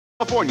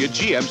California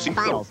GMC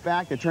Finals.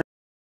 Back to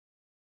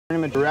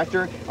tournament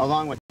director,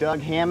 along with Doug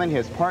Hammond,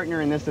 his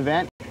partner in this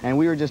event. And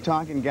we were just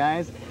talking,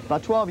 guys,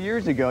 about 12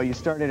 years ago, you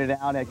started it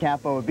out at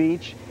Capo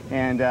Beach.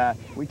 And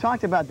we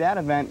talked about that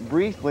event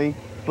briefly.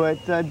 But,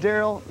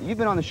 Daryl, you've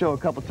been on the show a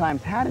couple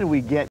times. How did we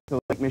get to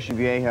Lake Mission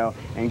Viejo?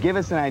 And give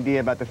us an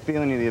idea about the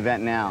feeling of the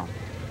event now.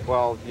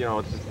 Well, you know,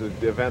 it's just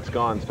the event's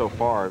gone so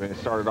far. I mean, it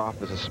started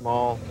off as a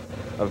small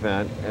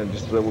event, and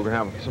just that we're going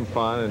to have some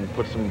fun and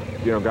put some,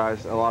 you know,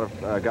 guys, a lot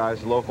of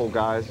guys, local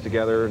guys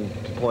together and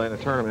to play in a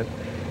tournament.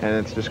 And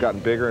it's just gotten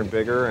bigger and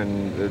bigger,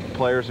 and the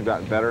players have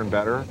gotten better and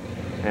better.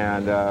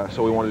 And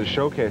so we wanted to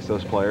showcase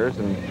those players,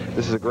 and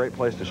this is a great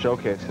place to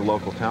showcase the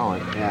local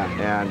talent.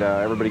 Yeah. And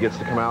everybody gets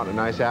to come out in a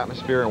nice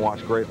atmosphere and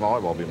watch great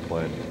volleyball being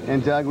played.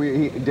 And Doug,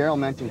 Daryl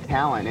mentioned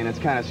talent, and it's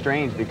kind of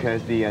strange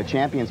because the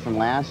champions from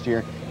last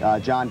year,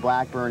 John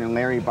Blackburn and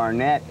Larry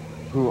Barnett,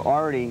 who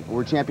already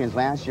were champions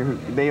last year,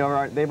 they've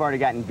already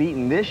gotten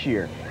beaten this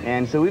year.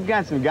 And so we've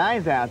got some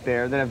guys out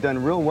there that have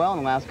done real well in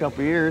the last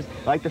couple of years,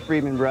 like the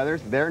Friedman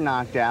brothers. They're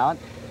knocked out.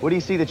 What do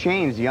you see the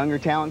change? Younger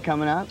talent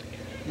coming up?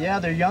 Yeah,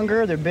 they're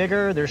younger, they're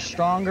bigger, they're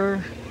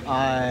stronger.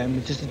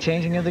 It's just a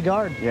changing of the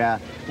guard. Yeah.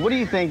 What do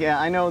you think?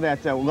 I know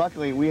that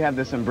luckily we have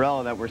this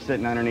umbrella that we're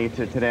sitting underneath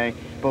today,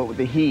 but with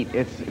the heat,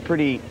 it's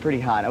pretty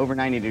hot, over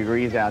 90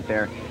 degrees out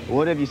there.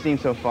 What have you seen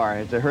so far?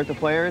 Has it hurt the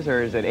players,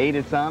 or has it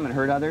aided some and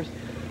hurt others?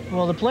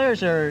 Well, the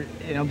players are,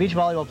 you know, beach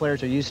volleyball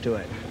players are used to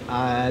it.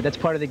 That's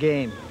part of the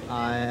game.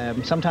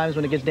 Sometimes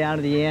when it gets down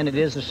to the end, it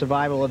is the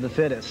survival of the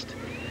fittest.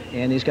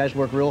 And these guys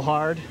work real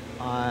hard.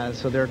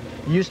 So they're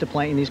used to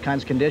playing in these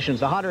kinds of conditions.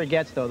 The hotter it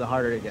gets, though, the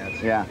harder it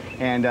gets. Yeah,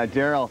 and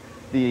Daryl,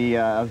 the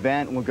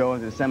event will go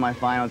into the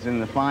semifinals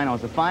and the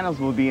finals. The finals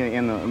will be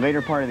in the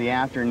later part of the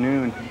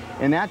afternoon.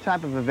 In that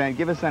type of event,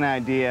 give us an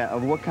idea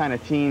of what kind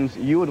of teams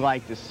you would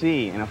like to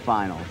see in a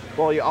finals.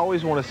 Well, you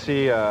always want to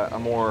see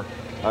more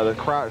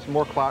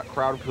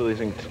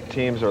crowd-pleasing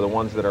teams are the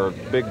ones that are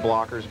big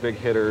blockers, big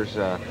hitters,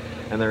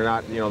 and they're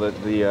not, you know,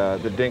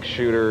 the dink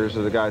shooters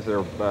or the guys that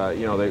are,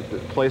 you know, the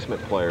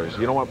placement players.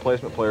 You don't want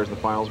placement players in the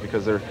finals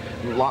because they're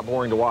a lot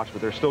boring to watch,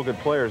 but they're still good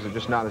players. They're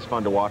just not as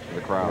fun to watch for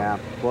the crowd. Yeah,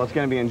 well, it's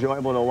going to be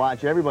enjoyable to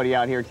watch everybody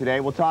out here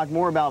today. We'll talk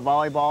more about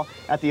volleyball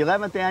at the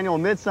 11th Annual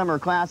Midsummer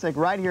Classic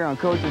right here on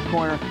Coach's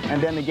Corner,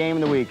 and then the Game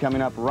of the Week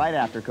coming up right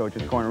after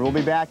Coach's Corner. We'll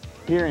be back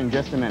here in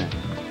just a minute.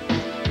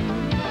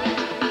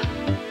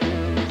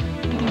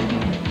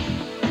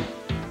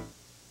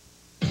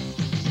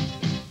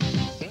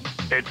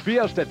 It's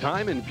Fiesta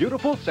time in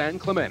beautiful San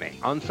Clemente.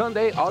 On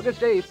Sunday,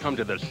 August 8th, come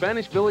to the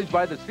Spanish Village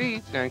by the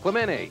Sea, San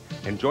Clemente,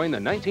 and join the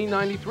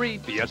 1993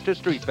 Fiesta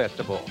Street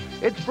Festival.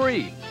 It's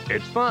free,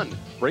 it's fun.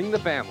 Bring the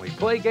family,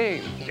 play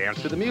games,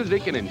 dance to the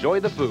music, and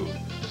enjoy the food.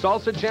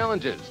 Salsa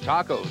challenges,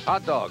 tacos,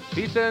 hot dogs,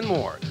 pizza, and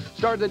more.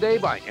 Start the day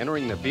by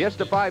entering the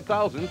Fiesta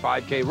 5000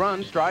 5K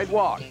Run Stride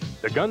Walk.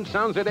 The gun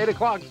sounds at 8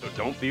 o'clock, so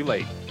don't be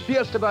late.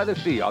 Fiesta by the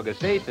Sea,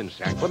 August 8th in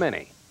San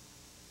Clemente.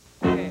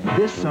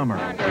 This summer,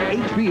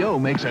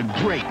 HBO makes a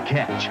great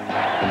catch.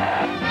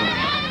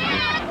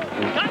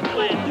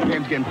 The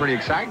game's getting pretty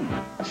exciting.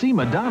 See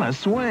Madonna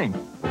swing.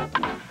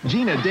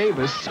 Gina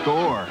Davis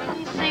score.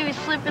 You see me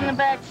slip in the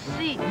back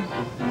seat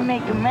and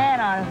make a man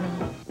out of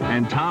me.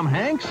 And Tom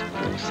Hanks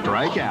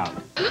strike out.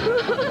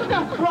 There's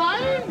no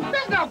crying.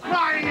 There's no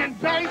crying in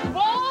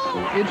baseball.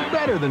 It's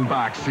better than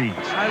box seats.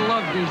 I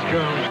love these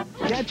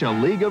girls. Catch a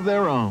league of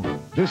their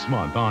own. This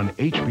month on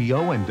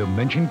HBO and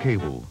Dimension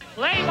Cable.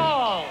 Play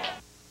ball!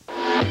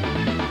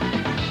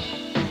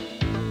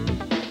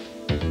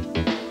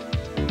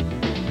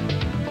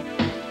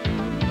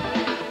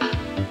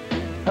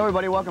 Hey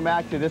everybody, welcome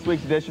back to this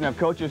week's edition of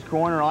Coach's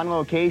Corner on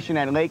location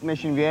at Lake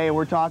Mission Viejo.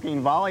 We're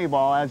talking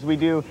volleyball as we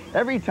do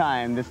every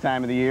time this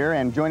time of the year,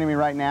 and joining me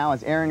right now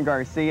is Aaron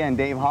Garcia and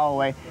Dave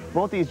Holloway.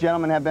 Both these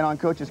gentlemen have been on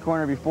Coach's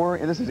Corner before.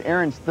 This is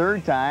Aaron's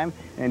third time,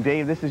 and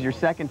Dave, this is your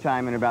second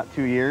time in about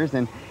 2 years.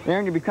 And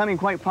Aaron, you're becoming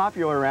quite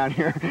popular around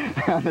here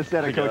on the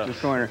set of Coach's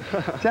Corner.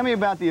 Tell me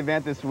about the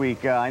event this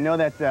week. I know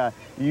that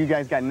you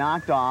guys got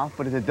knocked off,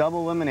 but it's a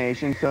double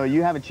elimination, so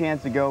you have a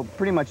chance to go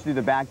pretty much through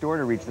the back door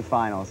to reach the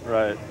finals.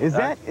 Right. Is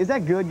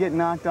that good, getting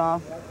knocked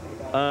off?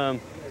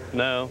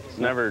 No, it's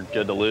never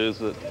good to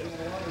lose.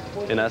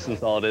 In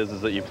essence, all it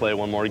is that you play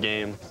one more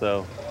game,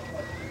 so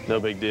no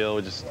big deal.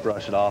 We just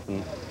brush it off.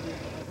 And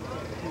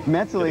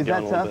mentally, is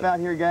that tough out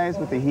here, guys,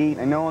 with the heat?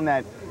 And knowing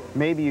that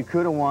maybe you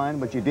could have won,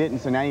 but you didn't,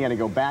 so now you got to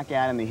go back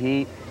out in the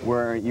heat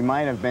where you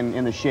might have been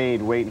in the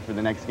shade waiting for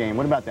the next game.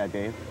 What about that,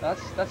 Dave?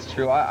 That's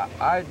true.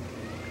 I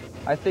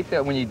think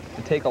that when you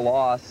take a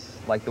loss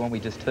like the one we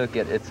just took,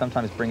 it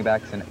sometimes brings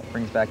back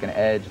an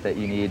edge that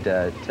you need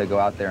to go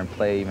out there and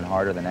play even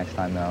harder the next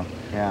time, though.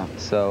 Yeah.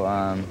 So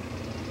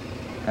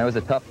it was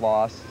a tough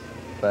loss,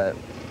 but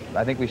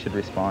I think we should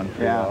respond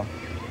pretty well.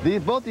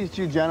 Both these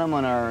two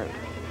gentlemen are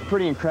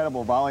pretty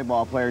incredible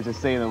volleyball players, to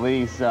say the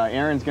least.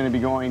 Aaron's going to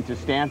be going to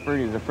Stanford.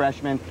 He's a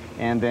freshman.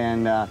 And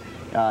then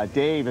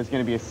Dave is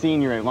going to be a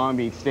senior at Long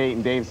Beach State,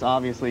 and Dave's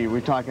obviously,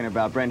 we're talking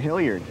about Brent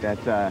Hilliard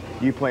that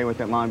you play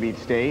with at Long Beach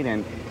State,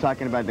 and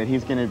talking about that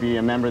he's going to be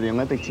a member of the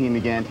Olympic team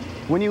again.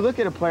 When you look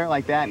at a player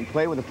like that and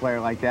play with a player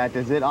like that,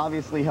 does it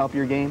obviously help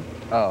your game?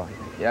 Oh,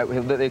 yeah,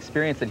 the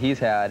experience that he's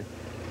had,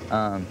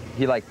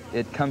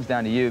 it comes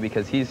down to you,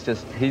 because he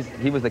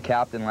was the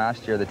captain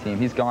last year of the team.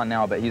 He's gone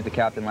now, but he's the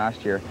captain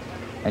last year.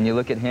 And you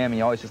look at him, and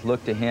you always just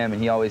look to him, and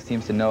he always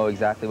seems to know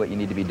exactly what you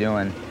need to be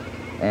doing.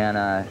 And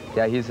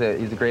yeah, he's a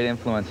great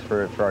influence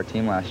for our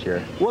team last year.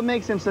 What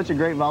makes him such a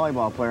great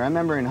volleyball player? I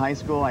remember in high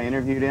school, I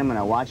interviewed him and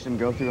I watched him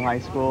go through high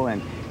school,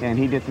 and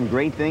he did some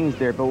great things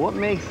there. But what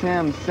makes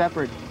him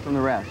separate from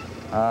the rest?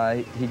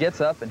 He gets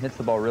up and hits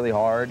the ball really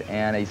hard,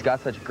 and he's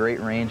got such great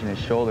range in his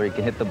shoulder. He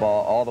can hit the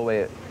ball all the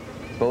way,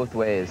 both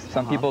ways.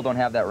 Some people don't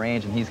have that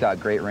range, and he's got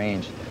great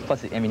range.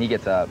 Plus, I mean, he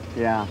gets up.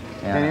 Yeah.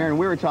 And Aaron,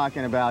 we were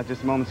talking about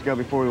just moments ago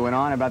before we went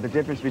on about the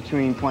difference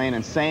between playing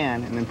in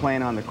sand and then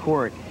playing on the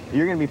court.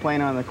 You're going to be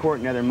playing on the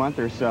court in another month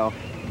or so.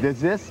 Does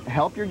this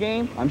help your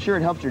game? I'm sure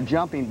it helps your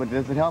jumping, but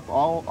does it help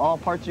all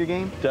parts of your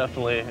game?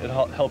 Definitely. It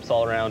helps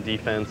all around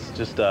defense,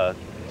 just,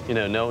 you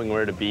know, knowing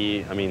where to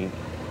be. I mean,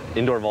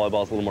 indoor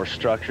volleyball is a little more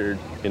structured.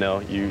 You know,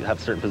 you have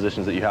certain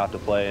positions that you have to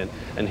play,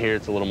 and here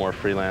it's a little more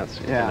freelance,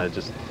 kind of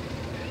just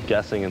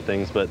guessing and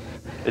things. But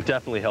it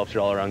definitely helps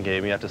your all-around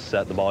game. You have to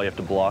set the ball, you have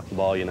to block the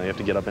ball, you know, you have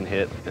to get up and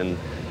hit and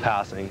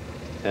passing.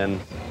 And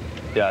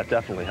yeah, it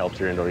definitely helps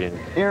your indoor game.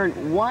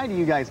 Aaron, why do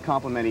you guys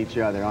complement each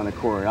other on the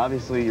court?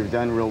 Obviously, you've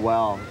done real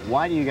well.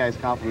 Why do you guys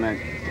complement?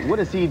 What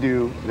does he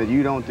do that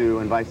you don't do,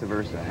 and vice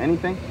versa?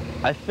 Anything?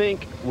 I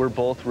think we're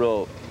both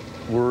real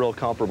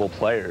comparable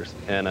players,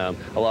 and a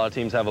lot of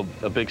teams have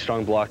a big,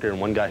 strong blocker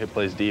and one guy who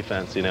plays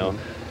defense, you know.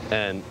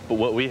 But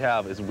what we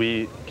have is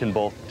we can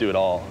both do it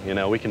all, you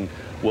know.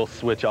 We'll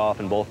switch off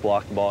and both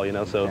block the ball, you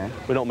know, so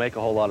we don't make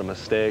a whole lot of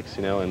mistakes,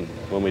 you know, and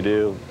when we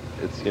do,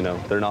 it's, you know,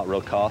 they're not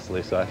real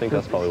costly, so I think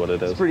that's probably what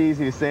it is. It's pretty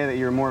easy to say that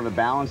you're more of a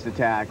balanced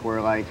attack,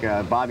 where like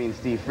Bobby and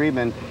Steve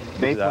Friedman,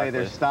 they play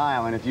their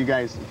style, and if you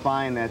guys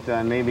find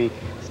that maybe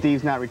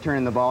Steve's not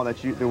returning the ball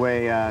the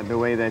way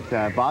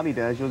that Bobby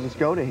does, you'll just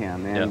go to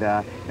him, and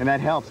that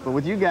helps. But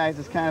with you guys,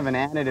 it's kind of an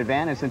added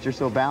advantage since you're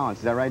so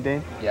balanced. Is that right,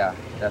 Dave? Yeah,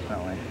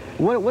 definitely.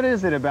 What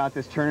is it about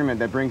this tournament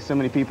that brings so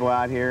many people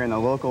out here in the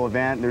local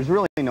event? There's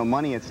really no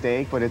money at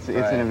stake, but it's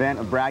an event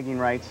of bragging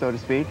rights, so to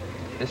speak.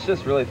 It's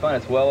just really fun.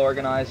 It's well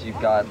organized. You've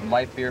got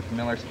Light Beer from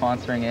Miller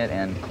sponsoring it,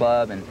 and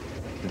Club, and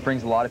it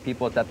brings a lot of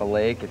people. It's at the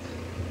lake. It's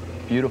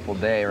a beautiful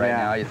day right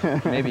now.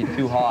 It's maybe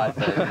too hot.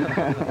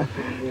 But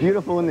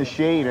beautiful in the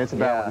shade. It's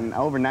about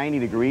over 90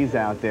 degrees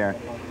out there.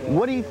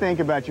 What do you think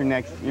about your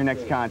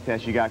next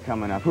contest you got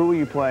coming up? Who will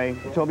you play?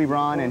 Toby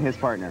Braun and his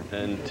partner.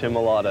 And Tim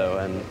Mulatto,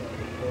 and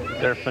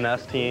they're a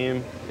finesse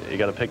team. You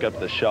got to pick up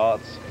the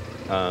shots,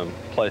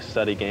 play a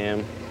steady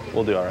game.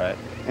 We'll do all right.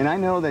 And I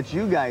know that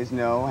you guys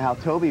know how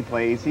Toby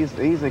plays. He's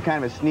a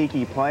kind of a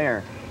sneaky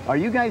player. Are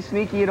you guys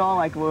sneaky at all,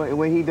 like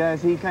what he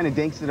does? He kind of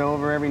dinks it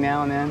over every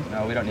now and then?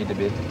 No, we don't need to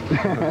be.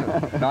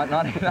 not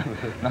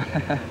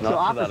so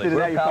opposite of that,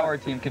 we're a power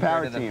team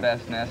compared to the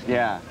best nest team.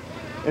 Yeah.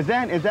 Is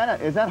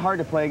that hard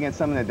to play against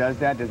someone that does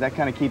that? Does that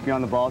kind of keep you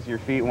on the balls of your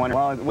feet? Wonder,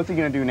 well, what's he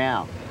going to do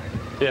now?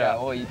 Yeah,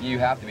 well, you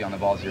have to be on the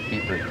balls of your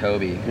feet for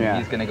Toby. Yeah.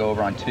 He's going to go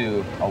over on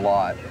 2 a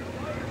lot.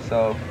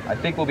 So I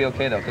think we'll be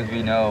okay, though, because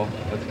we know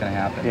what's going to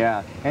happen.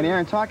 Yeah. And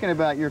Aaron, talking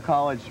about your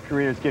college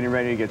career is getting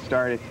ready to get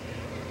started.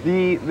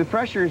 The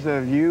pressures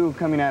of you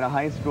coming out of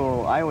high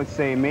school, I would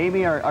say,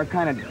 maybe are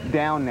kind of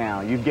down now.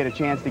 You get a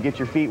chance to get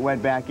your feet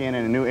wet back in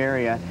a new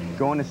area,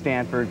 going to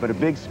Stanford, but a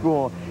big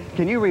school.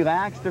 Can you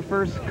relax the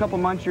first couple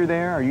months you're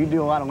there, or you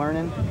do a lot of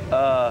learning?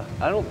 I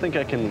don't think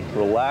I can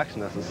relax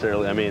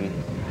necessarily. I mean,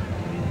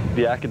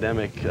 the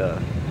academic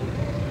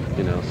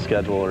you know,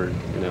 schedule, or,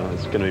 you know,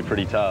 it's going to be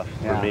pretty tough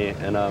for me.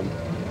 And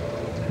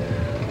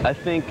I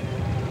think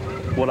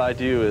what I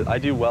do is I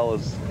do well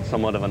as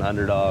somewhat of an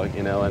underdog,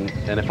 you know, and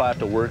if I have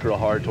to work real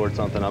hard towards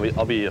something,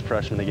 I'll be a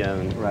freshman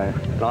again. Right.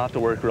 And I'll have to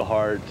work real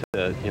hard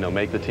to, you know,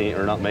 make the team,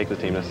 or not make the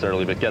team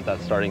necessarily, but get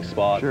that starting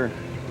spot. Sure.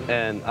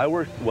 And I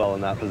work well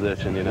in that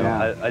position, you know.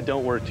 Yeah. I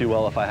don't work too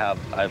well if I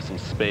have some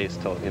space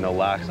to, you know,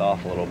 lax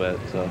off a little bit.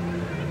 So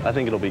I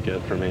think it'll be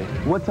good for me.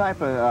 What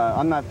type of,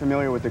 I'm not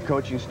familiar with the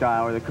coaching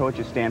style or the coach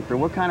at Stanford.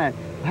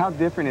 How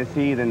different is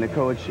he than the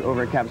coach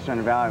over at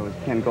Capistrano Valley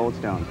with Ken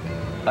Goldstone?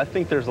 I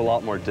think there's a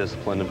lot more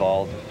discipline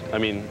involved. I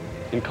mean,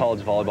 in college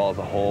volleyball as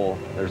a whole,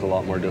 there's a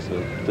lot more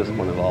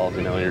discipline involved,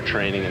 you know, in your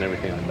training and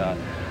everything like that.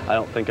 I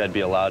don't think I'd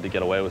be allowed to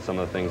get away with some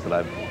of the things that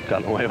I've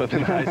gotten away with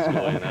in high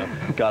school, you know.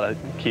 Got to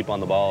keep on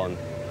the ball and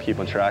keep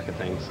on track of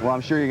things. Well,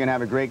 I'm sure you're going to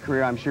have a great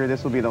career. I'm sure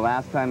this will be the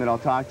last time that I'll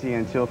talk to you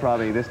until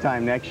probably this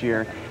time next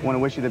year. I want to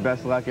wish you the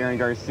best of luck, Aaron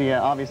Garcia.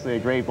 Obviously a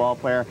great ball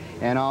player.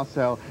 And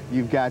also,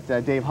 you've got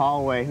Dave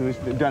Holloway, who's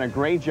done a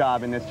great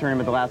job in this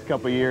tournament the last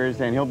couple of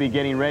years, and he'll be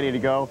getting ready to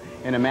go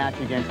in a match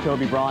against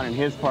Toby Braun and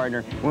his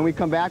partner. When we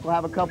come back, we'll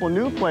have a couple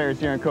new players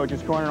here in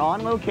Coach's Corner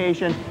on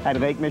location at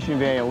Lake Mission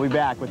Viejo. We'll be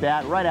back with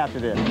that right after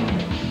this.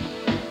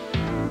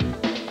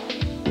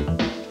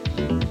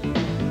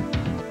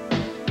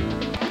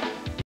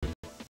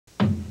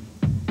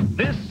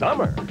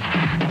 summer.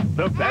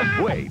 The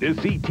best way to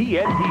see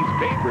TNT's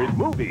favorite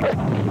movies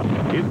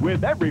is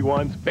with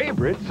everyone's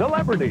favorite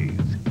celebrities.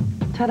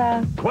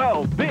 Ta-da!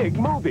 12 big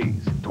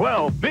movies,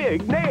 12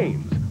 big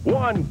names,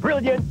 one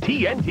brilliant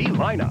TNT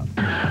lineup.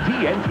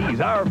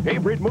 TNT's Our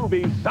Favorite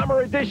Movies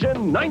Summer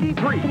Edition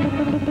 93.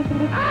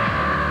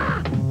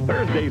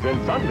 Thursdays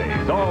and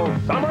Sundays all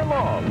summer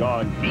long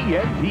on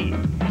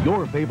TNT.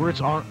 Your favorites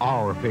are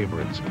our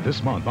favorites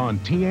this month on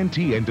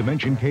TNT and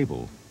Dimension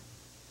Cable.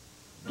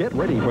 Get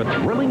ready for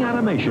thrilling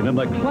animation in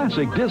the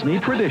classic Disney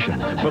tradition.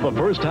 For the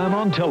first time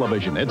on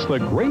television, it's The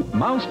Great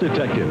Mouse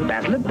Detective.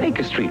 Basil at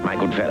Baker Street, my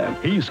good fellow.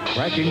 He's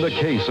cracking the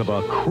case of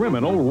a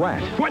criminal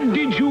rat. What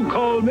did you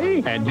call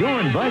me? And you're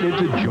invited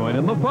to join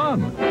in the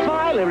fun.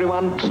 Smile,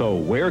 everyone. So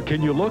where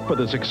can you look for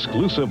this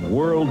exclusive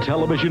world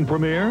television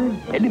premiere?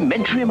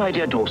 Elementary, my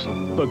dear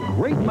Dawson. The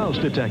Great Mouse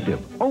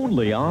Detective,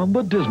 only on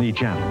the Disney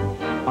Channel.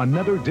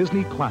 Another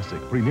Disney classic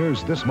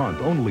premieres this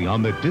month only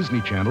on the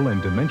Disney Channel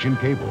and Dimension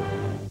Cable.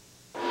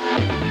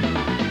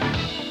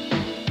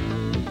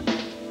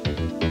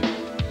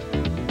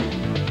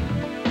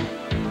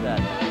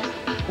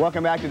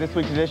 Welcome back to this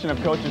week's edition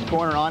of Coach's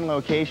Corner on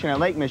location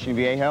at Lake Mission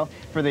Viejo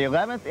for the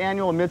 11th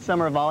Annual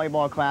Midsummer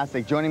Volleyball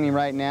Classic. Joining me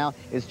right now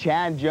is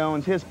Chad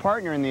Jones. His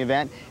partner in the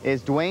event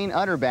is Dwayne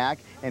Utterback,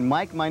 and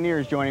Mike Minear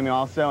is joining me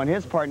also, and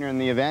his partner in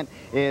the event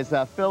is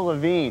Phil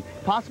Levine.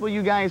 Possible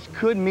you guys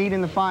could meet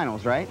in the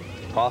finals, right?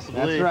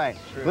 Possibly. That's right.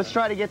 Sure. Let's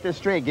try to get this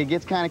straight. It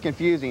gets kind of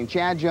confusing.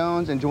 Chad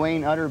Jones and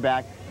Dwayne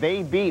Utterback,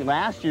 they beat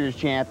last year's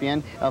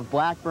champion of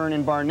Blackburn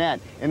and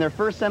Barnett. In their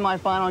first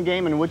semifinal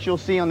game, and which you'll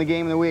see on the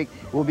Game of the Week,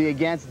 will be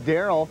against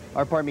Darren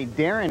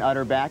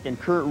Utterback and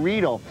Kurt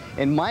Riedel.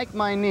 And Mike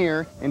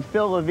Minear and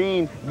Phil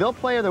Levine, they'll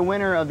play the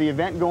winner of the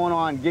event going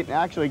on,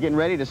 getting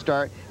ready to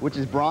start, which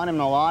is Braun and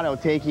Mulatto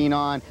taking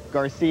on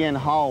Garcia and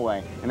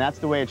Holloway. And that's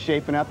the way it's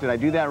shaping up. Did I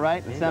do that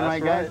right? Does that sound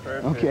right, guys?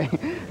 Perfect.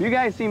 Okay. You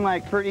guys seem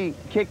like pretty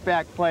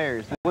kickback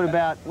players. What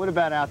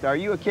about out there? Are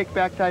you a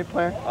kickback type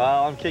player?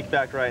 I'm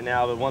kickback right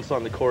now, but once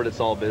on the court,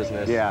 it's all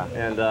business. Yeah.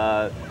 And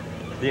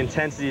the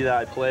intensity that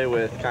I play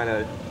with kind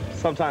of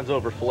sometimes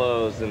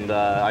overflows, and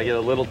I get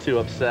a little too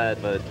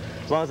upset, but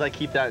as long as I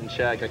keep that in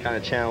check, I kind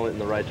of channel it in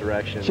the right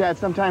direction. Chad,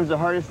 sometimes the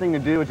hardest thing to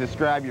do is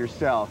describe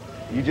yourself.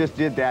 You just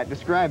did that.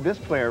 Describe this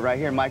player right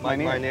here, Mike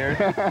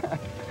Minear.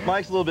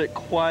 Mike's a little bit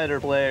quieter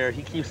player.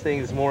 He keeps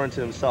things more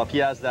into himself. He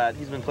has that.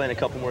 He's been playing a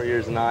couple more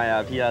years than I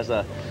have. He has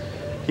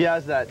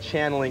that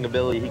channeling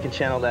ability. He can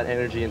channel that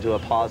energy into a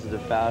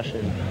positive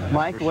fashion.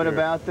 Mike, what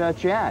about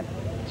Chad?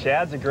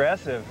 Chad's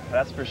aggressive,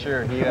 that's for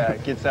sure. He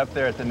gets up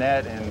there at the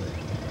net and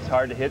it's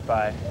hard to hit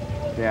by.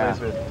 Yeah. Plays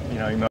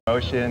with,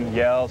 emotion,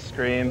 yells,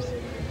 screams.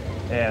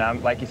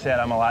 And like you said,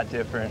 I'm a lot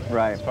different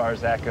as far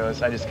as that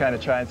goes. I just kind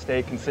of try and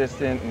stay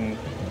consistent and,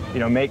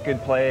 make good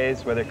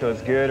plays, whether it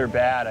goes good or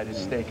bad. I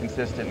just stay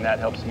consistent, and that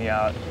helps me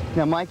out.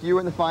 Now, Mike, you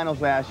were in the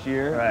finals last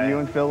year, you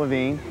and Phil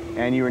Levine,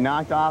 and you were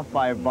knocked off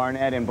by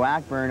Barnett and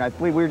Blackburn. I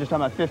believe we were just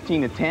talking about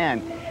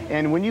 15-10.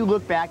 And when you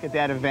look back at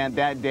that event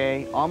that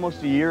day,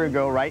 almost a year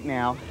ago right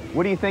now,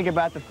 what do you think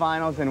about the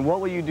finals, and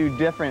what will you do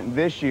different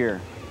this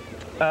year?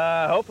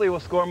 Hopefully we'll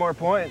score more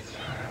points.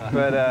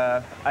 But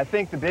I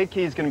think the big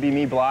key is going to be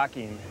me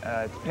blocking.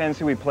 It depends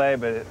who we play,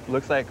 but it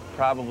looks like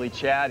probably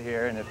Chad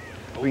here. And if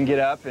we can get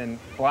up and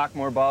block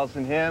more balls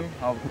than him,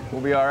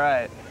 we'll be all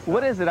right.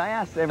 What is it? I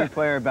asked every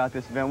player about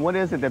this event. What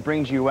is it that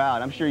brings you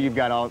out? I'm sure you've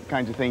got all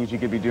kinds of things you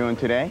could be doing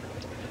today.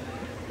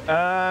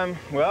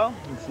 Well,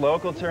 it's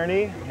local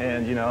tourney,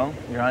 and you're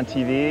on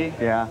TV.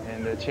 Yeah.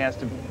 And a chance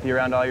to be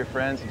around all your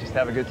friends and just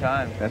have a good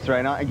time. That's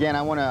right. Now, again,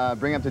 I want to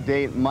bring up to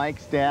date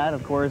Mike's dad,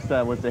 of course,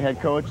 was the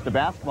head coach, the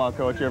basketball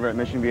coach over at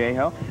Mission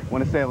Viejo.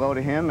 Want to say hello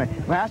to him.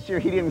 Last year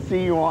he didn't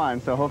see you on,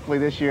 so hopefully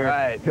this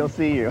year he'll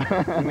see you.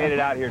 We made it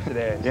out here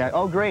today. Yeah.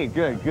 Oh, great.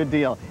 Good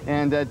deal.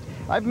 And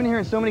I've been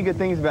hearing so many good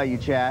things about you,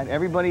 Chad.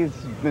 Everybody's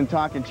been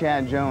talking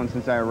Chad Jones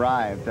since I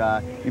arrived.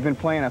 You've been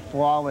playing a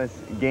flawless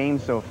game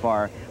so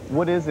far.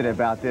 What is it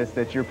about this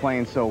that you're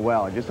playing so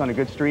well? Just on a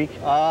good streak?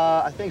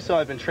 I think so.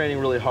 I've been training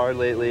really hard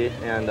lately,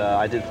 and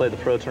I did play the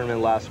pro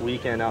tournament last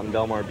weekend out in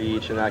Belmar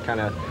Beach, and that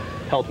kind of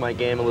helped my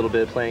game a little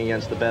bit, playing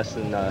against the best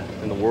in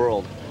the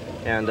world.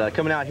 And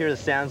coming out here, the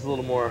stand's a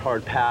little more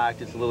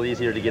hard-packed. It's a little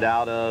easier to get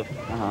out of,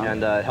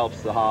 and it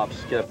helps the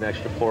hops get up an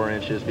extra 4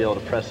 inches, be able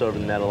to press over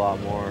the net a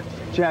lot more.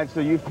 Chad, so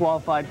you've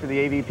qualified for the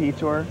AVP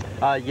Tour?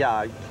 Yeah,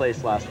 I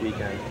placed last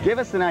weekend. Give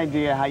us an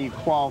idea how you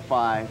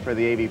qualify for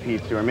the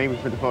AVP Tour, maybe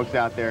for the folks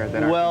out there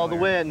that aren't Well, familiar.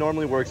 the way it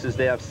normally works is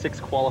they have 6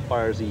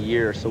 qualifiers a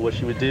year. So what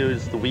you would do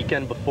is the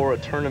weekend before a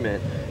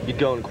tournament, you'd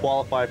go and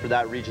qualify for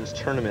that region's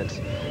tournaments.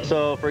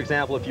 So, for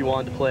example, if you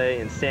wanted to play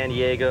in San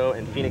Diego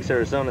and Phoenix,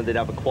 Arizona, they'd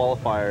have a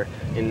qualifier.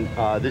 In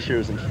this year it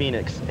was in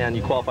Phoenix, and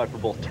you qualify for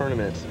both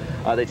tournaments.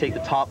 They take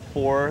the top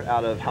 4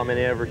 out of how many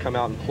ever come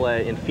out and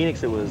play. In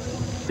Phoenix it was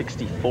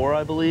 64,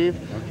 I believe.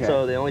 Okay.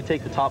 So they only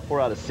take the top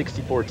 4 out of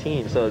 64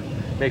 teams, so it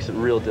makes it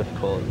real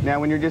difficult. Now,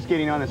 when you're just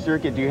getting on the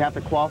circuit, do you have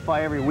to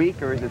qualify every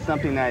week, or is it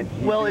something that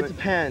Well, it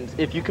depends.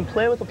 If you can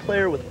play with a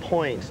player with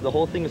points, the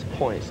whole thing is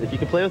points. If you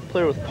can play with a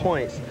player with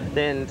points,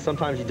 then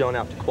sometimes you don't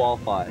have to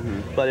qualify.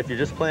 But if you're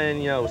just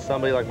playing, with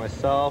somebody like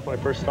myself when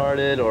I first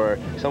started, or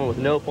someone with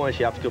no points,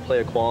 you have to go play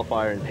a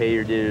qualifier and pay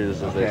your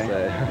dues, as they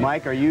say.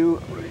 Mike, are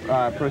you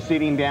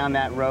proceeding down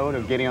that road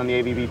of getting on the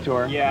AVP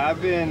Tour? Yeah,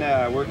 I've been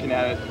working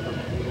at it for,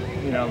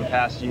 the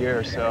past year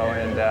or so,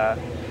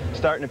 and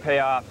starting to pay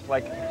off.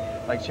 Like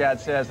Chad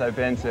says, I've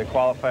been to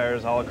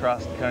qualifiers all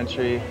across the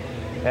country,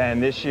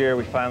 and this year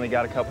we finally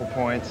got a couple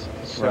points,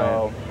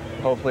 so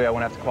hopefully I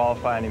won't have to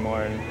qualify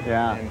anymore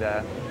and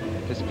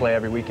just play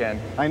every weekend.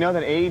 I know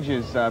that age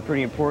is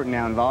pretty important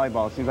now in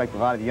volleyball. It seems like a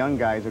lot of young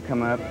guys are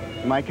coming up.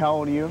 Mike, how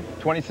old are you?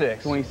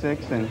 26.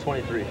 26 and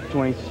 23.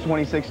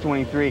 26,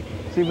 23.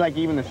 Seems like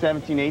even the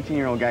 17,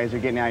 18-year-old guys are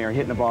getting out here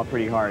hitting the ball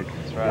pretty hard.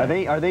 That's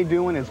right. Are they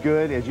doing as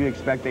good as you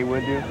expect they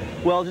would do?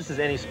 Well, just as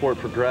any sport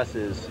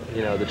progresses,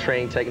 the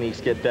training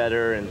techniques get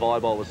better, and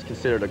volleyball was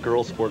considered a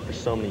girl sport for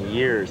so many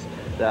years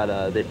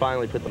that they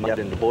finally put them up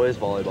into boys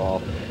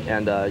volleyball,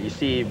 and you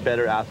see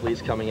better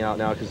athletes coming out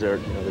now because they're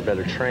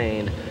better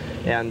trained,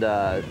 and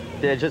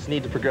they just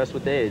need to progress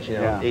with age.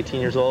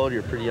 18 years old,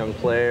 you're a pretty young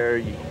player.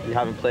 You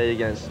haven't played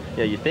against,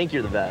 you think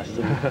you're the best,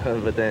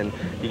 but then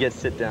you get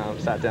sat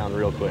down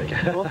real quick.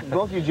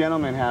 Both you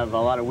gentlemen have a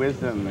lot of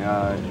wisdom.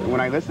 When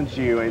I listen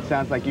to you, it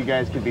sounds like you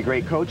guys could be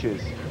great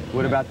coaches.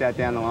 What about that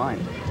down the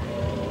line?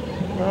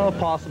 Well,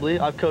 possibly.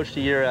 I've coached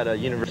a year at a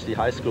university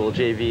high school,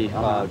 JV,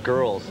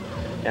 girls,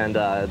 and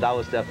that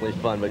was definitely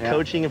fun. But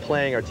coaching and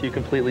playing are two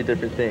completely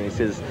different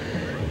things.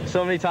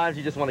 So many times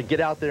you just want to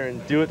get out there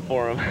and do it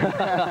for them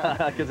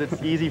because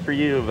it's easy for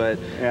you, but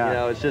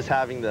it's just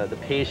having the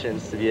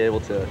patience to be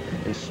able to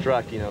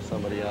instruct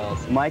somebody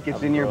else. Mike,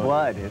 it's in your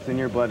blood. It's in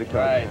your blood to coach.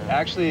 Right.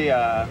 Actually,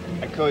 I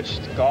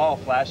coached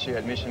golf last year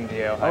at Mission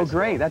Viejo High School.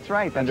 Great. That's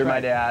right. Under my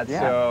dad.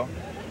 Yeah. So,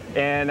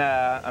 and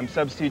I'm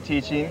substitute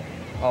teaching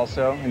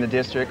also in the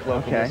district,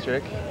 local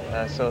district.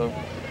 So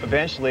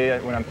eventually,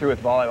 when I'm through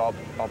with volleyball,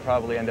 I'll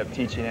probably end up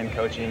teaching and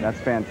coaching. That's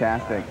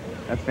fantastic.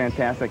 That's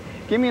fantastic.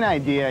 Give me an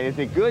idea. Is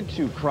it good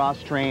to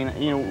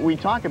cross-train? We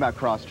talk about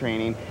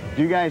cross-training.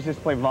 Do you guys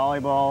just play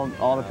volleyball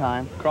all the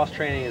time?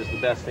 Cross-training is the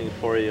best thing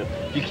for you.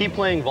 If you keep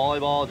playing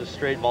volleyball, just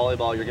straight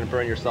volleyball, you're going to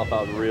burn yourself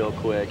out real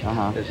quick.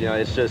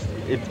 Because,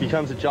 it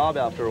becomes a job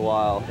after a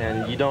while,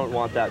 and you don't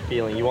want that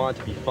feeling. You want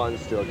it to be fun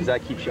still, because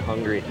that keeps you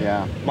hungry.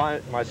 Yeah.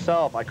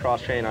 Myself, I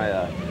cross-train.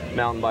 I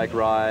mountain bike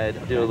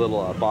ride, do a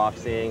little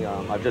boxing.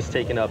 I've just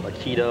taken up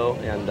Aikido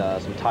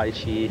and some Tai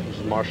Chi, which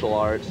is martial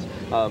arts,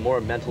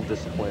 more mental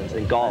disciplines,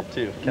 and golf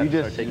too. You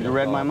just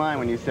read my mind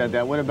when you said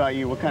that. What about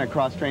you? What kind of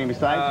cross-training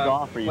besides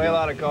golf are you doing? A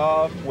lot of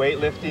golf,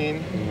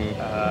 weightlifting,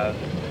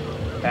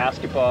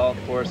 basketball,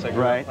 of course. I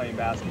grew up playing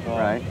basketball.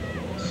 Right.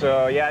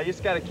 So yeah, you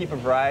just got to keep a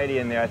variety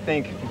in there. I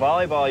think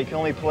volleyball, you can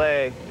only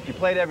play, if you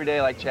played every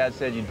day, like Chad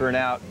said, you'd burn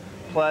out.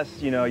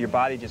 Plus, your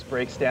body just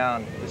breaks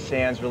down. The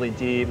sand's really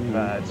deep.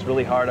 It's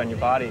really hard on your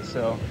body.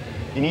 So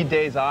you need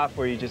days off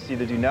where you just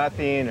either do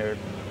nothing or,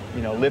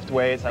 lift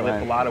weights. I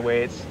lift a lot of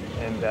weights.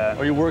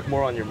 Or you work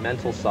more on your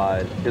mental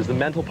side, because the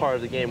mental part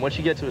of the game, once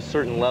you get to a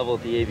certain level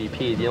at the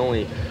AVP, the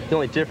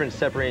only difference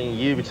separating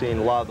you between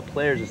a lot of the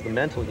players is the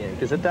mental game.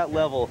 Because at that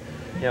level,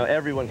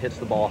 everyone hits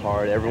the ball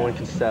hard, everyone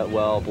can set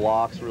well,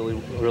 blocks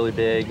really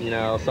big,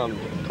 some,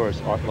 of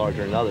course, are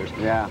larger than others.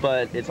 Yeah.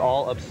 But it's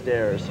all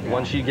upstairs. Yeah.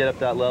 Once you get up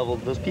that level,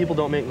 those people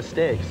don't make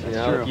mistakes.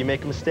 True. You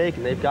make a mistake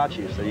and they've got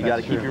you, so you got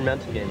to keep your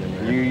mental game in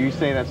there. You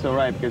say that's so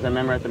right, because I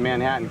remember at the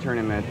Manhattan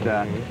tournament,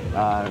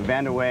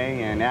 Vanderway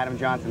and Adam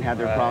Johnson had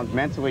their problems.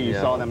 Mentally, you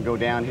saw them go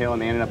downhill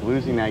and they ended up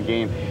losing that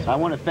game. I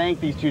want to thank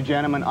these two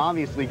gentlemen.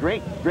 Obviously,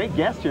 great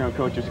guests here on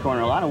Coach's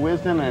Corner. A lot of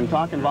wisdom and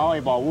talking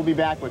volleyball. We'll be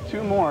back with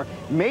two more.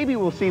 Maybe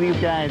we'll see these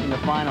guys in the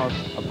finals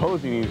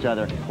opposing each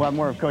other. We'll have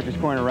more of Coach's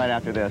Corner right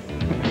after this.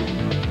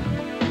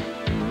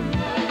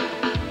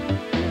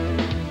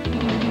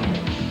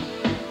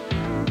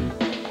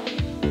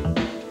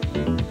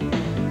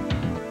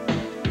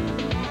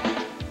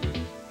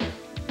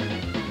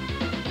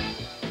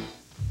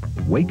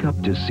 Wake up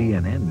to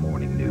CNN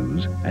Morning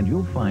News, and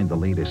you'll find the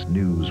latest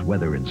news,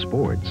 weather, and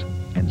sports,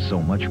 and so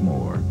much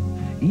more.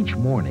 Each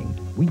morning,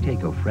 we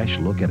take a fresh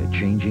look at a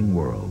changing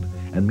world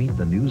and meet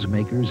the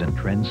newsmakers and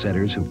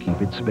trendsetters who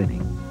keep it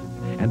spinning.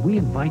 And we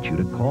invite you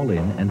to call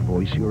in and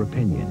voice your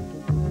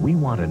opinion. We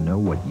want to know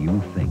what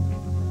you think.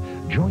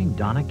 Join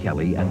Donna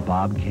Kelly and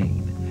Bob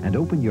Kane and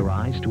open your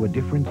eyes to a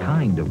different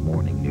kind of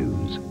morning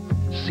news.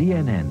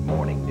 CNN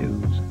Morning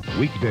News.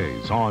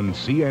 Weekdays on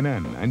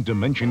CNN and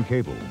Dimension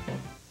Cable.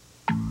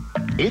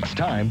 It's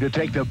time to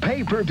take the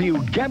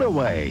pay-per-view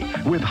getaway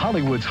with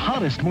Hollywood's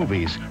hottest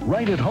movies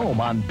right at home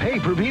on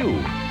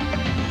pay-per-view.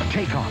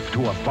 Take off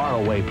to a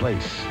faraway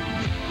place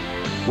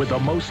with the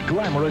most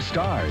glamorous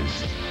stars.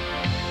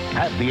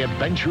 Have the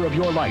adventure of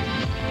your life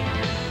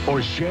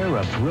or share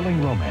a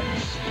thrilling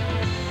romance.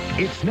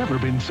 It's never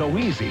been so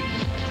easy,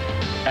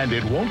 and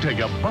it won't take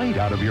a bite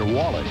out of your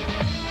wallet.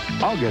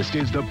 August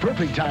is the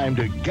perfect time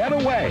to get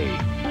away.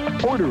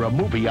 Order a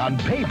movie on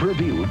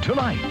pay-per-view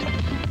tonight.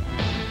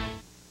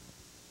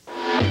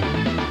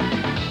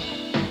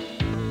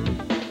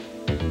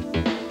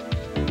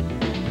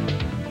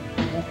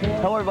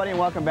 Hello, everybody, and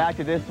welcome back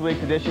to this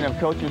week's edition of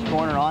Coach's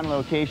Corner on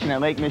location at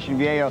Lake Mission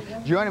Viejo.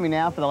 Joining me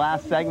now for the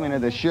last segment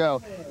of the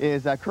show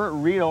is Kurt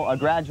Riedel, a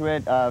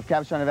graduate of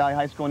Capistrano Valley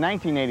High School in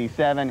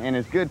 1987, and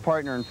his good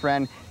partner and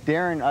friend,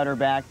 Darren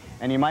Utterback.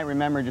 And you might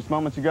remember just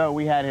moments ago,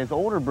 we had his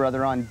older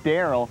brother on,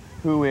 Daryl,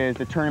 who is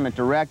the tournament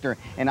director.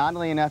 And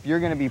oddly enough, you're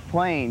going to be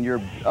playing your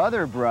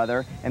other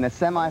brother in the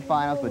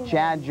semifinals with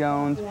Chad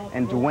Jones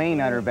and Dwayne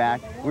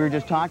Utterback. We were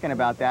just talking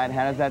about that.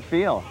 How does that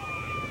feel?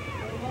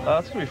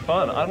 It's going to be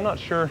fun. I'm not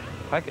sure.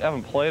 I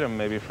haven't played him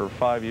maybe for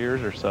 5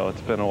 years or so.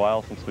 It's been a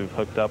while since we've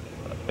hooked up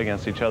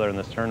against each other in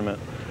this tournament.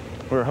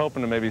 We were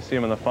hoping to maybe see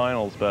him in the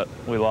finals, but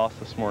we lost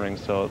this morning,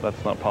 so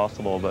that's not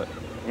possible. But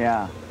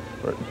yeah,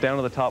 we're down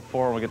to the top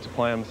 4 and we get to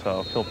play him,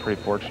 so I feel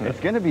pretty fortunate. It's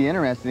going to be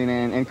interesting.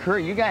 And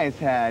Kurt, you guys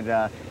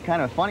had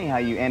kind of funny how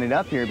you ended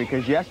up here,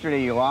 because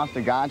yesterday you lost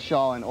to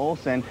Godshaw and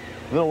Olson.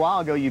 A little while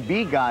ago you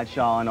beat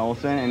Godshaw and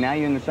Olson, and now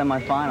you're in the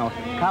semifinals.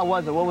 How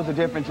was it? What was the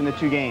difference in the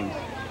 2 games?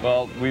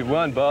 Well, we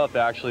won both,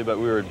 actually, but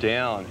we were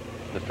down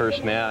the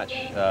first match,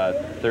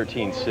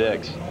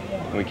 13-6,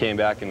 and we came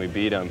back and we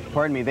beat them.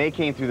 Pardon me, they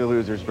came through the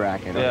losers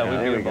bracket. Yeah,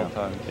 okay. we beat them both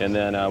times. And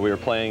then we were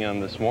playing them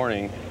this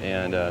morning,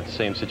 and the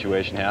same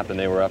situation happened.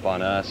 They were up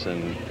on us,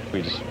 and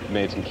we just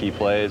made some key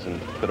plays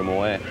and put them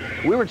away.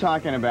 We were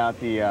talking about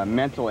the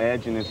mental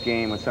edge in this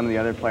game with some of the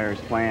other players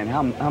playing.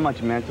 How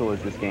much mental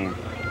is this game?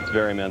 It's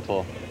very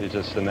mental. It's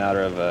just a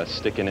matter of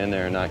sticking in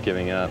there and not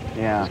giving up.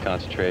 Yeah. Just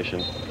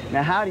concentration.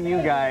 Now, how do you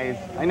guys,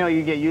 I know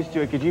you get used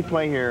to it because you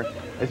play here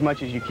as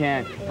much as you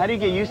can. How do you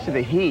get used to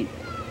the heat?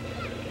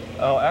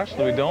 Oh,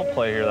 actually, we don't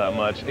play here that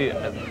much.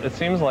 It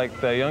seems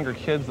like the younger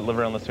kids that live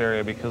around this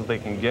area, because they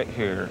can get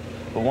here.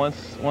 But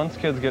once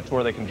kids get to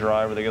where they can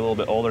drive, or they get a little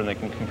bit older and they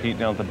can compete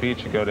down at the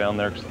beach, you go down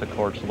there because the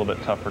court's a little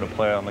bit tougher to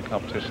play on, the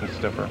competition's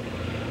stiffer.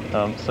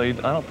 So I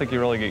don't think you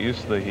really get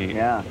used to the heat.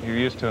 Yeah. You're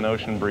used to an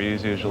ocean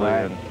breeze usually,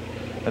 right. And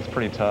it's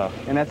pretty tough.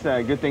 And that's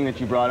a good thing that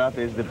you brought up,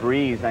 is the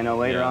breeze. I know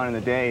later on in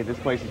the day, this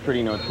place is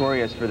pretty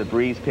notorious for the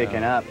breeze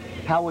picking up.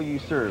 How will you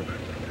serve?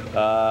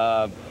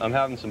 I'm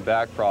having some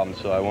back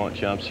problems, so I won't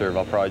jump serve.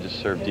 I'll probably just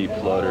serve deep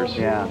floaters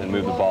and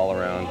move the ball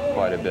around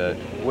quite a bit.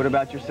 What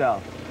about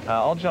yourself?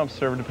 I'll jump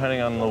serve depending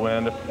on the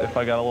wind. If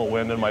I got a little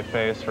wind in my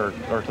face or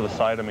to the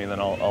side of me, then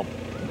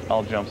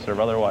I'll jump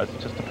serve. Otherwise,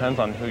 it just depends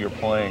on who you're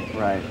playing.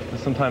 Right. And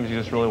sometimes you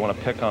just really want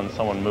to pick on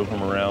someone, move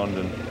them around,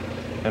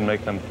 and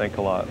make them think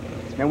a lot.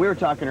 Now, we were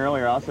talking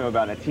earlier also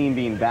about a team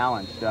being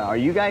balanced. Are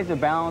you guys a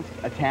balanced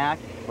attack,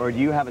 or do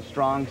you have a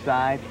strong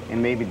side,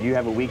 and maybe do you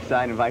have a weak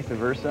side and vice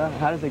versa?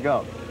 How does it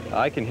go?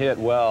 I can hit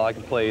well. I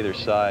can play either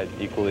side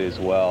equally as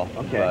well.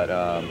 Okay.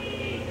 But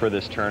for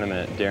this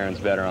tournament, Darren's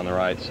better on the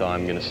right, so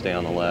I'm going to stay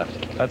on the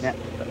left.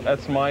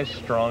 That's my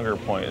stronger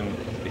point,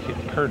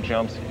 and Kurt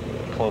jumps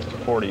close to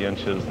 40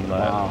 inches in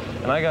that. Wow.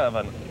 And I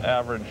got an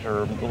average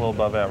or a little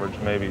above average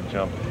maybe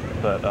jump,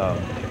 but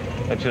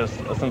it just,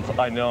 since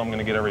I know I'm going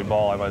to get every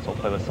ball, I might as well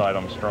play the side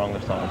I'm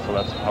strongest on, so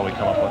that's how we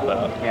come up with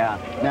that.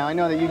 Yeah. Now, I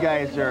know that you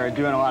guys are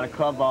doing a lot of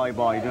club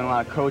volleyball. You're doing a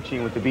lot of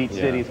coaching with the Beach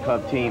Cities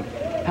Club team.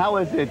 How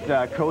is it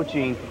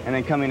coaching and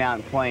then coming out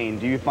and playing?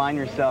 Do you find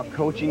yourself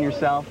coaching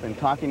yourself and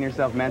talking to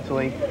yourself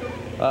mentally?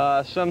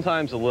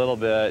 Sometimes a little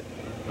bit,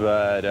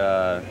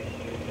 but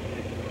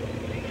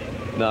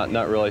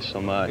not really so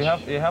much.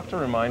 You have to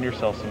remind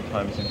yourself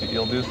sometimes.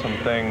 You'll do some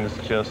things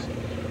just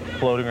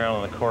floating around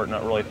on the court,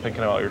 not really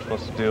thinking about what you're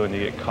supposed to do, and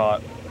you get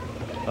caught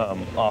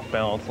off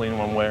balance, leaning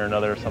one way or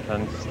another or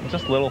something. It's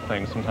just little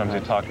things sometimes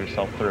you talk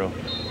yourself through.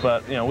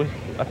 But, you know,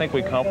 I think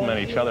we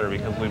complement each other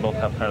because we both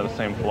have kind of the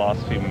same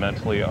philosophy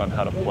mentally on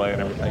how to play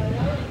and everything.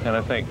 And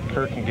I think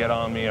Kurt can get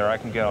on me or I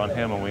can get on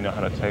him, and we know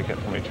how to take it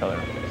from each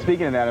other.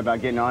 Speaking of that,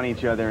 about getting on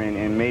each other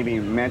and maybe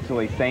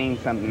mentally saying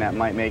something that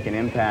might make an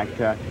impact,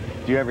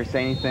 do you ever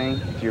say anything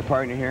to your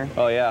partner here?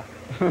 Oh, yeah,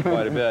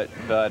 quite a bit.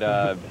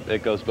 But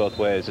it goes both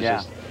ways.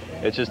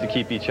 It's just to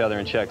keep each other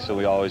in check so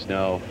we always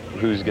know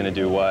who's going to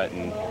do what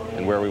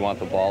and where we want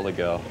the ball to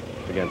go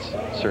against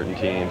certain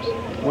teams.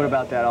 What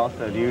about that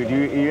also? Do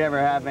you ever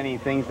have any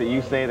things that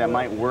you say that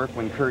might work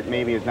when Kurt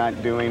maybe is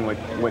not doing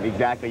what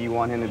exactly you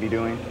want him to be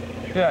doing?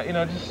 Yeah, you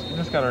know,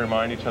 just got to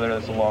remind each other that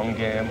it's a long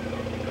game.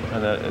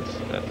 And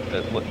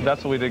that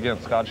that's what we did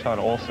against Godshaw and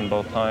Olson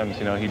both times.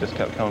 You know, he just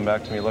kept coming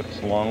back to me, look,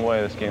 it's a long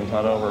way, this game's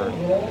not over.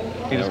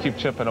 He just kept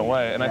chipping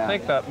away. And I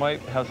think that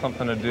might have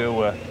something to do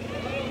with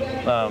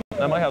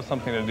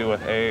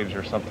age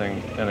or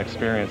something, and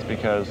experience,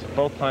 because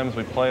both times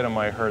we played them,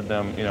 I heard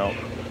them, you know,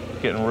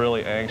 getting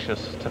really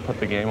anxious to put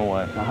the game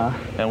away.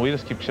 And we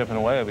just keep chipping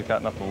away. We've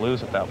got nothing to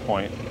lose at that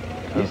point.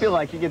 You feel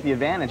like you get the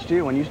advantage,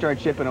 too. When you start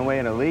chipping away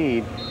at a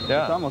lead, it's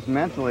almost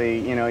mentally,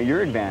 you know,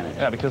 your advantage.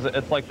 Yeah, because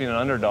it's like being an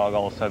underdog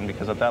all of a sudden,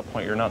 because at that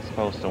point you're not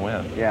supposed to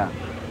win. Yeah.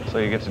 So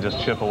you get to just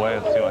chip away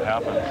and see what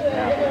happens.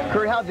 Yeah.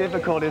 Kurt, how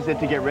difficult is it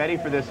to get ready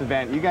for this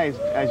event? You guys,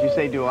 as you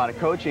say, do a lot of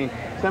coaching.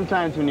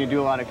 Sometimes when you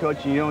do a lot of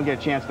coaching, you don't get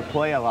a chance to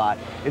play a lot.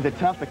 Is it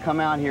tough to come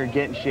out here,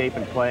 get in shape,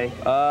 and play?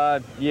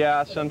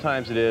 Yeah,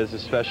 sometimes it is,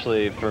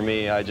 especially for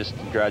me. I just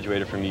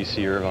graduated from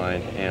UC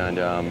Irvine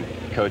and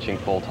coaching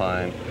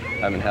full-time.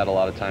 I haven't had a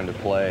lot of time to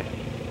play.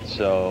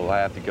 So I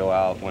have to go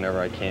out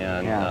whenever I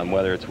can,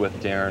 whether it's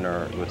with Darren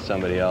or with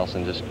somebody else,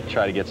 and just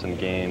try to get some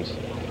games.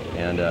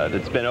 And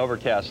it's been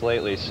overcast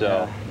lately,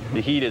 so the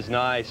heat is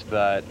nice,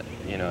 but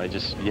you know,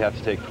 you have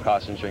to take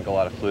precautions, drink a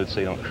lot of fluids so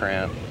you don't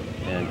cramp,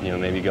 and you know,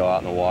 maybe go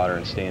out in the water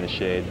and stay in the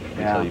shade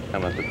until you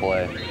come up to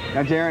play.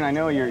 Now, Darren, I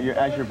know you're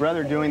as your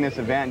brother doing this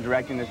event,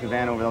 directing this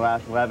event over the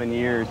last 11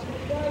 years.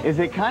 Is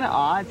it kind of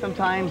odd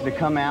sometimes to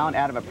come out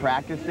of a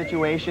practice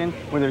situation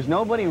where there's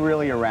nobody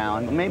really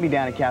around, maybe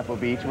down at Capitol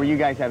Beach where you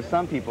guys have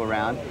some people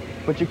around,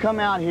 but you come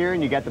out here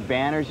and you got the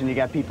banners and you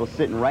got people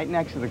sitting right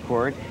next to the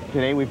court.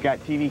 Today we've got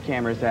TV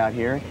cameras out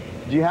here.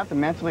 Do you have to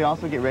mentally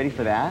also get ready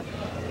for that?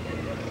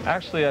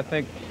 Actually, I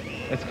think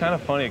it's kind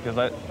of funny because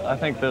I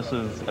think this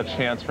is a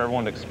chance for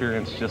everyone to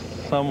experience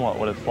just somewhat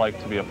what it's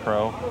like to be a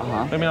pro.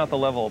 Maybe not the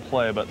level of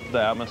play, but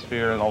the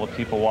atmosphere and all the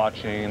people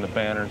watching and the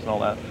banners and all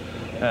that.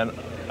 And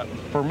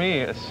for me,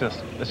 it's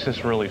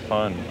just really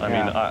fun. I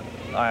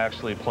mean, I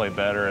actually play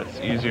better. It's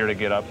easier to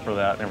get up for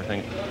that and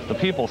everything. The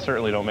people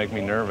certainly don't make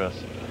me nervous,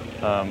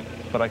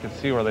 but I can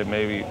see where they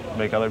maybe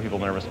make other people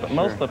nervous. But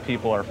most of the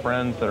people are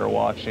friends that are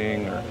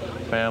watching or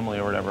family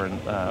or whatever,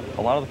 and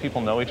a lot of the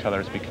people know each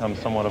other. It's become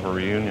somewhat of a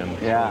reunion.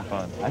 It's really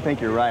fun. I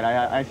think you're right.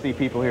 I see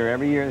people here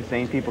every year, the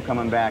same people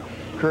coming back.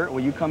 Kurt,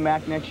 will you come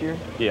back next year?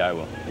 Yeah, I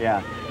will.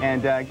 Yeah,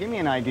 and give me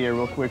an idea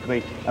real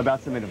quickly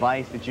about some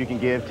advice that you can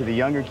give to the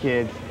younger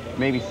kids,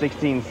 maybe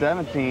 16,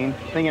 17,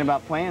 thinking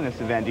about playing this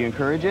event. Do you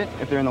encourage it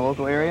if they're in the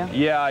local area?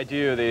 Yeah, I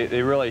do.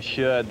 They really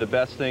should. The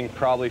best thing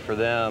probably for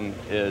them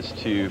is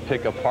to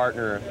pick a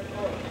partner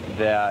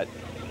that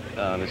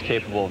is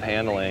capable of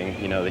handling,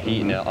 you know, the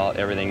heat and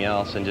everything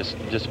else, and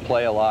just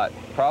play a lot.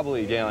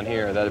 Probably down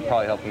here, that would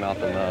probably help them out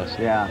the most.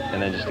 Yeah.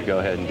 And then just to go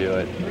ahead and do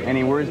it.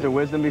 Any words of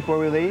wisdom before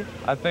we leave?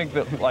 I think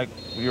that, like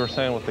you were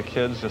saying with the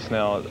kids just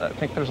now, I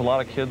think there's a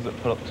lot of kids that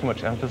put too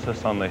much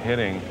emphasis on the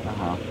hitting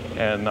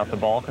and not the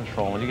ball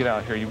control. When you get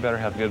out here, you better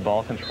have good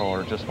ball control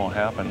or it just won't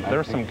happen. There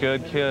are some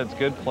good kids,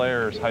 good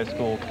players, high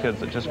school kids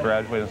that just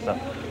graduated and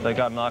stuff. They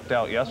got knocked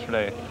out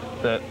yesterday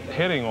that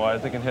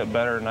hitting-wise, they can hit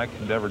better than I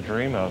could ever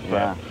dream of.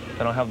 But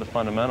they don't have the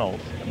fundamentals.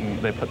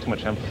 They put too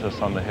much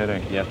emphasis on the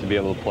hitting. You have to be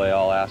able to play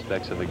all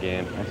aspects of the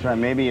game. That's right.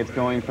 Maybe it's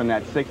going from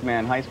that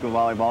 6-man high school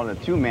volleyball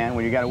to 2-man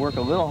where you got to work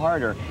a little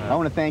harder. I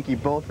want to thank you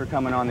both for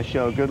coming on the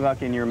show. Good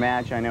luck in your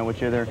match. I know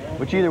which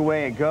either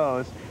way it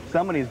goes,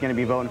 somebody's going to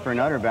be voting for an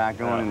Utterback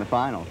going in the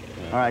finals.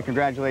 All right,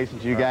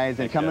 congratulations to you guys.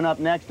 And coming up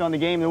next on the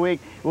Game of the Week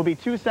will be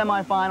 2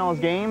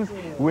 semifinals games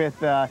with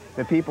the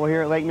people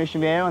here at Lake Mission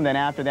Viejo, and then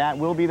after that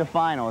will be the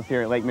finals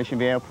here at Lake Mission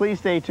Viejo. Please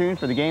stay tuned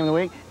for the Game of the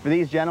Week. For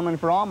these gentlemen,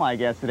 for all my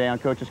guests today on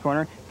Coach's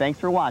Corner, thanks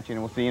for watching,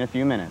 and we'll see you in a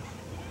few minutes.